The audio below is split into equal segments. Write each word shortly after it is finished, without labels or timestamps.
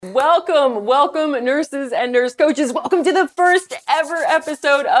Welcome, nurses and nurse coaches. Welcome to the first ever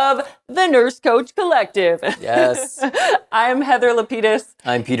episode of the Nurse Coach Collective. Yes. I'm Heather Lapidus.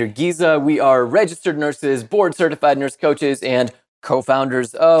 I'm Peter Giza. We are registered nurses, board certified nurse coaches, and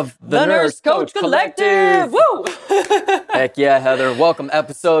co-founders of the Nurse Coach Collective. Woo! Heck yeah, Heather. Welcome,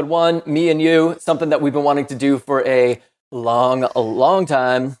 episode 1, me and you. Something that we've been wanting to do for a long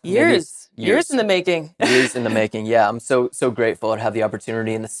time. Years in the making. Years in the making. Yeah, I'm so grateful to have the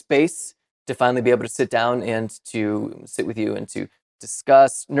opportunity and the space to finally be able to sit down and to sit with you and to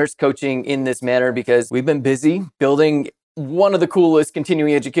discuss nurse coaching in this manner, because we've been busy building one of the coolest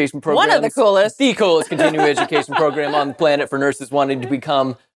continuing education programs. The coolest continuing education program on the planet for nurses wanting to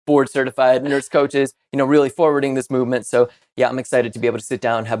become board certified nurse coaches, really forwarding this movement. So yeah, I'm excited to be able to sit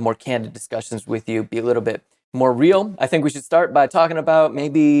down, have more candid discussions with you, be a little bit more real. I think we should start by talking about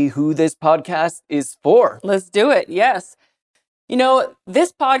maybe who this podcast is for. Let's do it. Yes.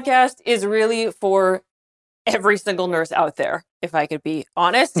 This podcast is really for every single nurse out there. If I could be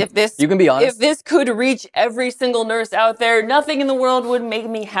honest, you can be honest. If this could reach every single nurse out there, nothing in the world would make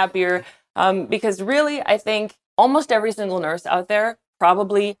me happier. Because really, I think almost every single nurse out there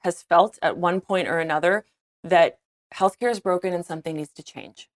probably has felt at one point or another that healthcare is broken and something needs to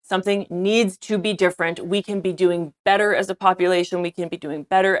change. Something needs to be different. We can be doing better as a population. We can be doing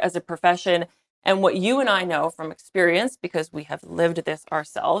better as a profession. And what you and I know from experience, because we have lived this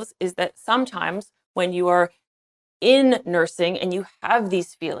ourselves, is that sometimes when you are in nursing and you have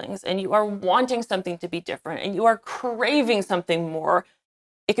these feelings and you are wanting something to be different and you are craving something more,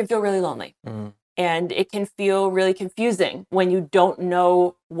 it can feel really lonely. And it can feel really confusing when you don't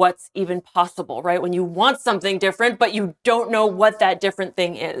know what's even possible, right? When you want something different, but you don't know what that different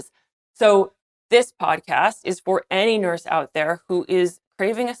thing is. So this podcast is for any nurse out there who is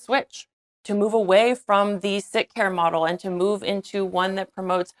craving a switch, to move away from the sick care model and to move into one that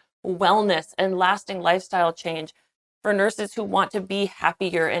promotes wellness and lasting lifestyle change, for nurses who want to be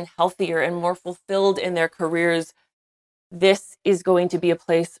happier and healthier and more fulfilled in their careers. This is going to be a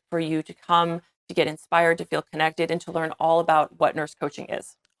place for you to come, to get inspired, to feel connected, and to learn all about what nurse coaching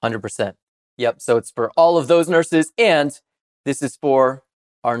is. 100%. Yep. So it's for all of those nurses, and this is for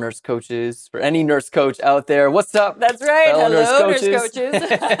our nurse coaches, for any nurse coach out there. What's up? That's right. Hello, nurse coaches.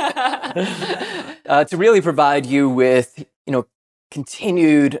 To really provide you with,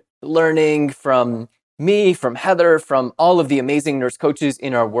 continued learning from me, from Heather, from all of the amazing nurse coaches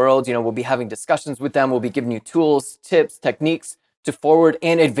in our world. We'll be having discussions with them. We'll be giving you tools, tips, techniques to forward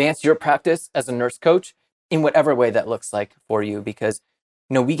and advance your practice as a nurse coach in whatever way that looks like for you. Because,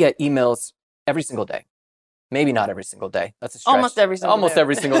 we get emails every single day. Maybe not every single day. That's a stretch. Almost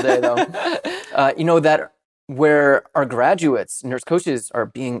every single day, though. That where our graduates, nurse coaches,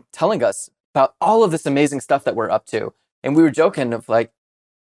 are telling us about all of this amazing stuff that we're up to. And we were joking of like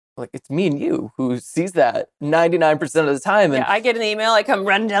it's me and you who sees that 99% of the time. And I get an email, I come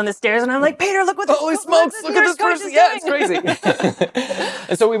running down the stairs and I'm like, Peter, look what this holy smokes, look at this person. Yeah, it's crazy.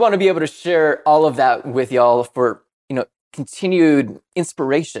 And so we want to be able to share all of that with y'all for, continued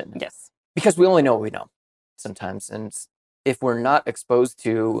inspiration. Yes. Because we only know what we know sometimes. And if we're not exposed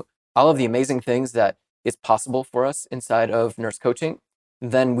to all of the amazing things that is possible for us inside of nurse coaching,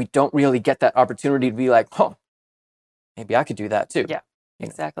 then we don't really get that opportunity to be like, maybe I could do that too. Yeah.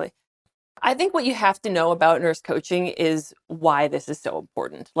 Exactly. I think what you have to know about nurse coaching is why this is so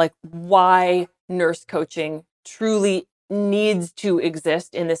important. Like why nurse coaching truly needs to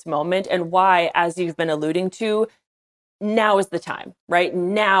exist in this moment, and why, as you've been alluding to, now is the time, right?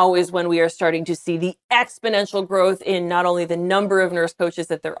 Now is when we are starting to see the exponential growth in not only the number of nurse coaches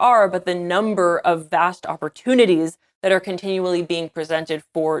that there are, but the number of vast opportunities that are continually being presented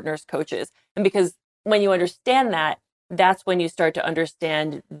for nurse coaches. And because when you understand that, that's when you start to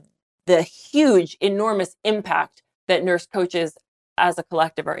understand the huge, enormous impact that nurse coaches as a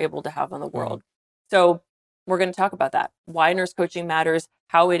collective are able to have on the world. So we're going to talk about that, why nurse coaching matters,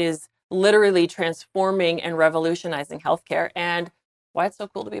 how it is literally transforming and revolutionizing healthcare, and why it's so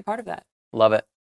cool to be a part of that. Love it.